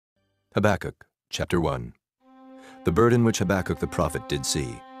Habakkuk, chapter 1. The burden which Habakkuk the prophet did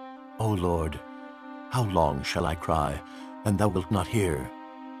see. O Lord, how long shall I cry, and thou wilt not hear?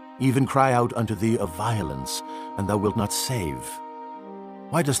 Even cry out unto thee of violence, and thou wilt not save.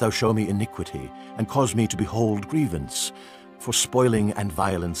 Why dost thou show me iniquity, and cause me to behold grievance? For spoiling and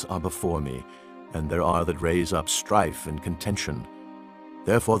violence are before me, and there are that raise up strife and contention.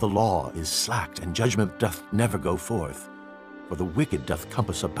 Therefore the law is slacked, and judgment doth never go forth. For the wicked doth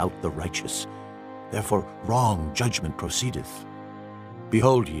compass about the righteous. Therefore wrong judgment proceedeth.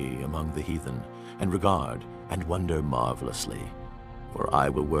 Behold ye among the heathen, and regard, and wonder marvelously. For I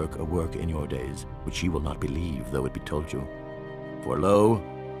will work a work in your days, which ye will not believe, though it be told you. For lo,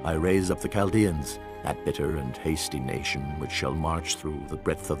 I raise up the Chaldeans, that bitter and hasty nation, which shall march through the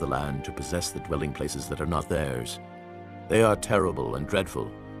breadth of the land to possess the dwelling places that are not theirs. They are terrible and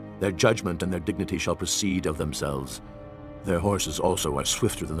dreadful. Their judgment and their dignity shall proceed of themselves. Their horses also are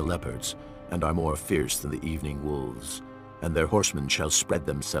swifter than the leopards, and are more fierce than the evening wolves. And their horsemen shall spread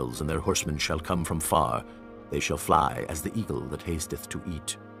themselves, and their horsemen shall come from far. They shall fly as the eagle that hasteth to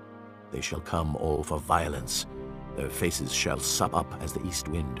eat. They shall come all for violence. Their faces shall sup up as the east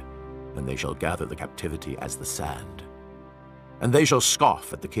wind, and they shall gather the captivity as the sand. And they shall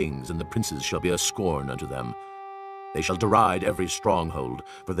scoff at the kings, and the princes shall be a scorn unto them. They shall deride every stronghold,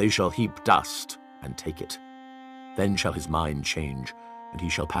 for they shall heap dust and take it. Then shall his mind change, and he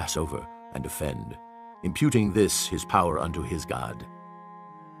shall pass over and offend, imputing this his power unto his God.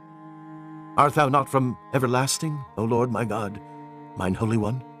 Art thou not from everlasting, O Lord my God, mine Holy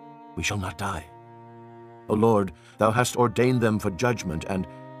One? We shall not die. O Lord, thou hast ordained them for judgment, and,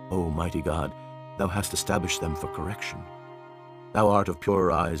 O mighty God, thou hast established them for correction. Thou art of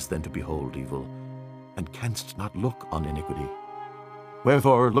purer eyes than to behold evil, and canst not look on iniquity.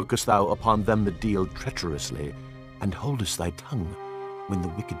 Wherefore lookest thou upon them that deal treacherously, and holdest thy tongue, when the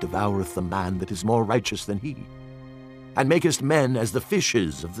wicked devoureth the man that is more righteous than he? And makest men as the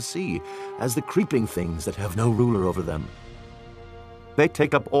fishes of the sea, as the creeping things that have no ruler over them. They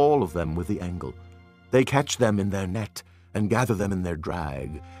take up all of them with the angle. They catch them in their net, and gather them in their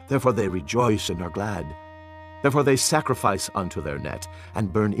drag. Therefore they rejoice and are glad. Therefore they sacrifice unto their net,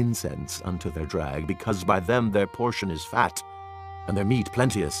 and burn incense unto their drag, because by them their portion is fat, and their meat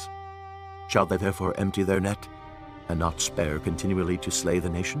plenteous. Shall they therefore empty their net, and not spare continually to slay the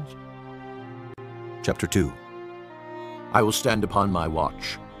nations? Chapter 2. I will stand upon my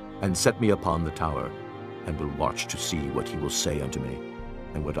watch, and set me upon the tower, and will watch to see what he will say unto me,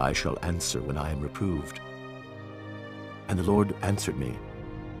 and what I shall answer when I am reproved. And the Lord answered me,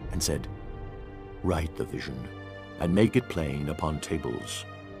 and said, Write the vision, and make it plain upon tables,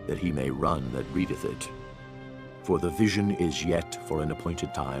 that he may run that readeth it. For the vision is yet for an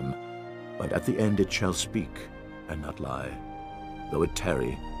appointed time, but at the end it shall speak, and not lie. Though it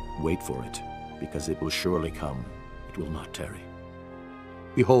tarry, wait for it, because it will surely come, it will not tarry.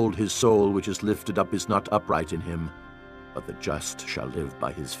 Behold, his soul which is lifted up is not upright in him, but the just shall live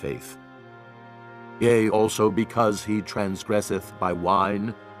by his faith. Yea, also because he transgresseth by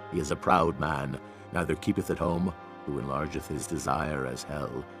wine, he is a proud man, neither keepeth at home, who enlargeth his desire as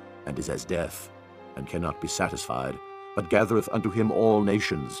hell, and is as death, and cannot be satisfied, but gathereth unto him all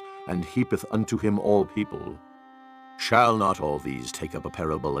nations, and heapeth unto him all people. Shall not all these take up a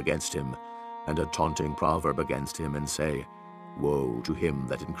parable against him, and a taunting proverb against him, and say, Woe to him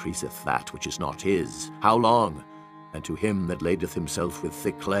that increaseth that which is not his! How long? And to him that ladeth himself with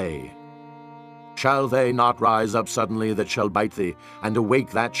thick clay. Shall they not rise up suddenly that shall bite thee, and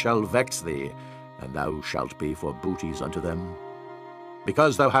awake that shall vex thee, and thou shalt be for booties unto them?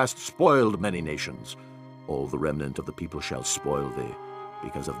 Because thou hast spoiled many nations, all the remnant of the people shall spoil thee,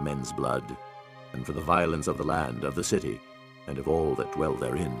 because of men's blood, and for the violence of the land, of the city, and of all that dwell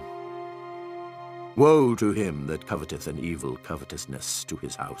therein. Woe to him that coveteth an evil covetousness to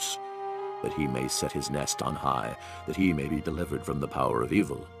his house, that he may set his nest on high, that he may be delivered from the power of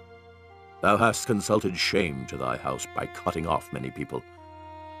evil. Thou hast consulted shame to thy house by cutting off many people,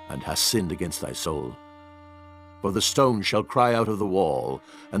 and hast sinned against thy soul. For the stone shall cry out of the wall,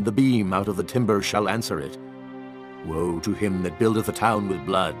 and the beam out of the timber shall answer it. Woe to him that buildeth a town with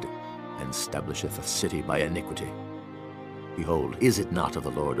blood, and establisheth a city by iniquity. Behold, is it not of the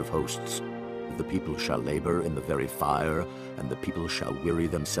Lord of hosts? The people shall labor in the very fire, and the people shall weary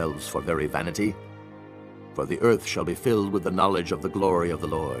themselves for very vanity. For the earth shall be filled with the knowledge of the glory of the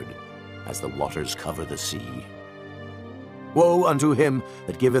Lord, as the waters cover the sea. Woe unto him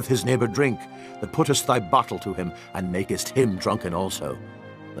that giveth his neighbor drink, that puttest thy bottle to him, and makest him drunken also,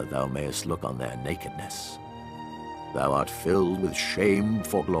 that thou mayest look on their nakedness. Thou art filled with shame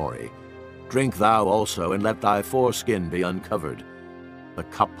for glory. Drink thou also, and let thy foreskin be uncovered. The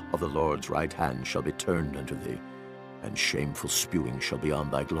cup of the Lord's right hand shall be turned unto thee, and shameful spewing shall be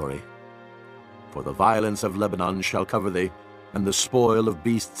on thy glory. For the violence of Lebanon shall cover thee, and the spoil of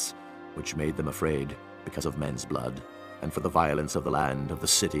beasts, which made them afraid, because of men's blood, and for the violence of the land, of the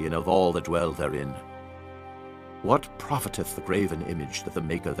city, and of all that dwell therein. What profiteth the graven image that the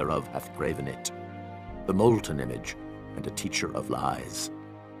maker thereof hath graven it? The molten image, and a teacher of lies,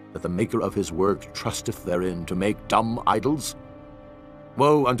 that the maker of his work trusteth therein to make dumb idols?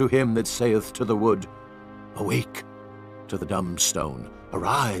 Woe unto him that saith to the wood, Awake! To the dumb stone,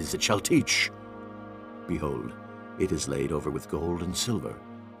 Arise, it shall teach. Behold, it is laid over with gold and silver,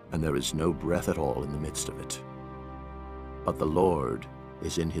 and there is no breath at all in the midst of it. But the Lord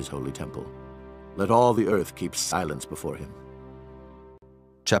is in his holy temple. Let all the earth keep silence before him.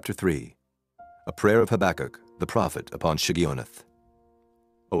 Chapter 3. A prayer of Habakkuk, the prophet, upon Shigionoth.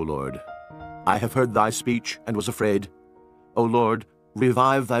 O Lord, I have heard thy speech and was afraid. O Lord,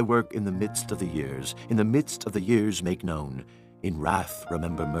 revive thy work in the midst of the years. In the midst of the years make known. In wrath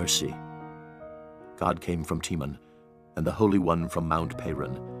remember mercy. God came from Teman, and the Holy One from Mount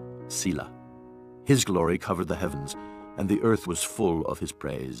Paran, Selah. His glory covered the heavens, and the earth was full of his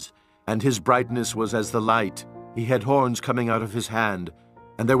praise. And his brightness was as the light. He had horns coming out of his hand,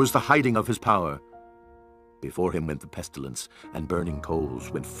 and there was the hiding of his power. Before him went the pestilence, and burning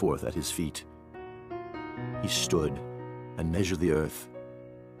coals went forth at his feet. He stood and measured the earth.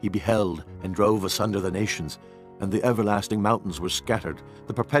 He beheld and drove asunder the nations, and the everlasting mountains were scattered.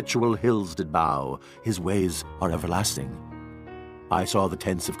 The perpetual hills did bow. His ways are everlasting. I saw the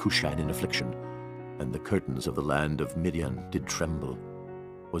tents of Cushan in affliction, and the curtains of the land of Midian did tremble.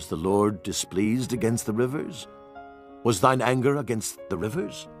 Was the Lord displeased against the rivers? Was thine anger against the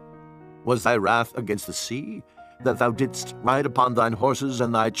rivers? Was thy wrath against the sea, that thou didst ride upon thine horses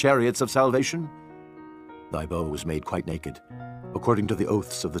and thy chariots of salvation? Thy bow was made quite naked, according to the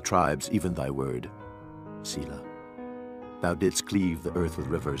oaths of the tribes, even thy word. Selah. Thou didst cleave the earth with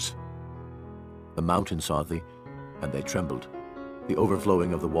rivers. The mountains saw thee, and they trembled. The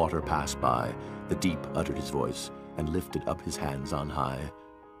overflowing of the water passed by. The deep uttered his voice, and lifted up his hands on high.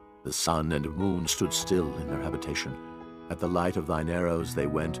 The sun and moon stood still in their habitation. At the light of thine arrows they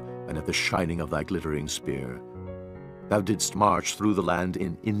went, and at the shining of thy glittering spear. Thou didst march through the land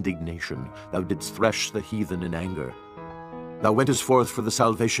in indignation. Thou didst thresh the heathen in anger. Thou wentest forth for the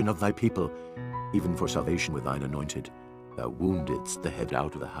salvation of thy people, even for salvation with thine anointed. Thou woundedst the head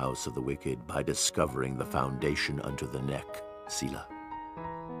out of the house of the wicked by discovering the foundation unto the neck. Selah.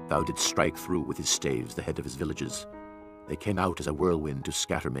 Thou didst strike through with his staves the head of his villages. They came out as a whirlwind to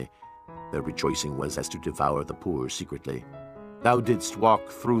scatter me. Their rejoicing was as to devour the poor secretly. Thou didst walk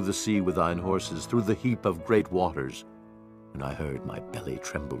through the sea with thine horses, through the heap of great waters. And I heard my belly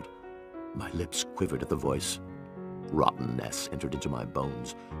trembled. My lips quivered at the voice. Rottenness entered into my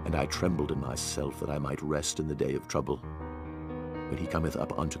bones, and I trembled in myself that I might rest in the day of trouble. When he cometh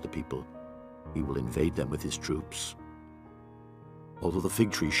up unto the people, he will invade them with his troops. Although the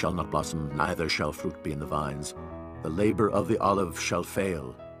fig tree shall not blossom, neither shall fruit be in the vines, the labor of the olive shall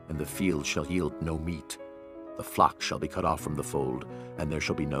fail, and the field shall yield no meat. The flock shall be cut off from the fold, and there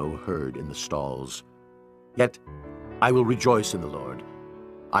shall be no herd in the stalls. Yet I will rejoice in the Lord.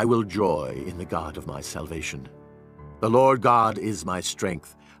 I will joy in the God of my salvation. The Lord God is my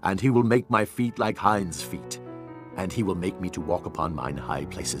strength, and he will make my feet like hinds' feet, and he will make me to walk upon mine high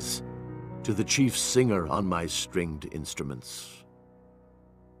places, to the chief singer on my stringed instruments.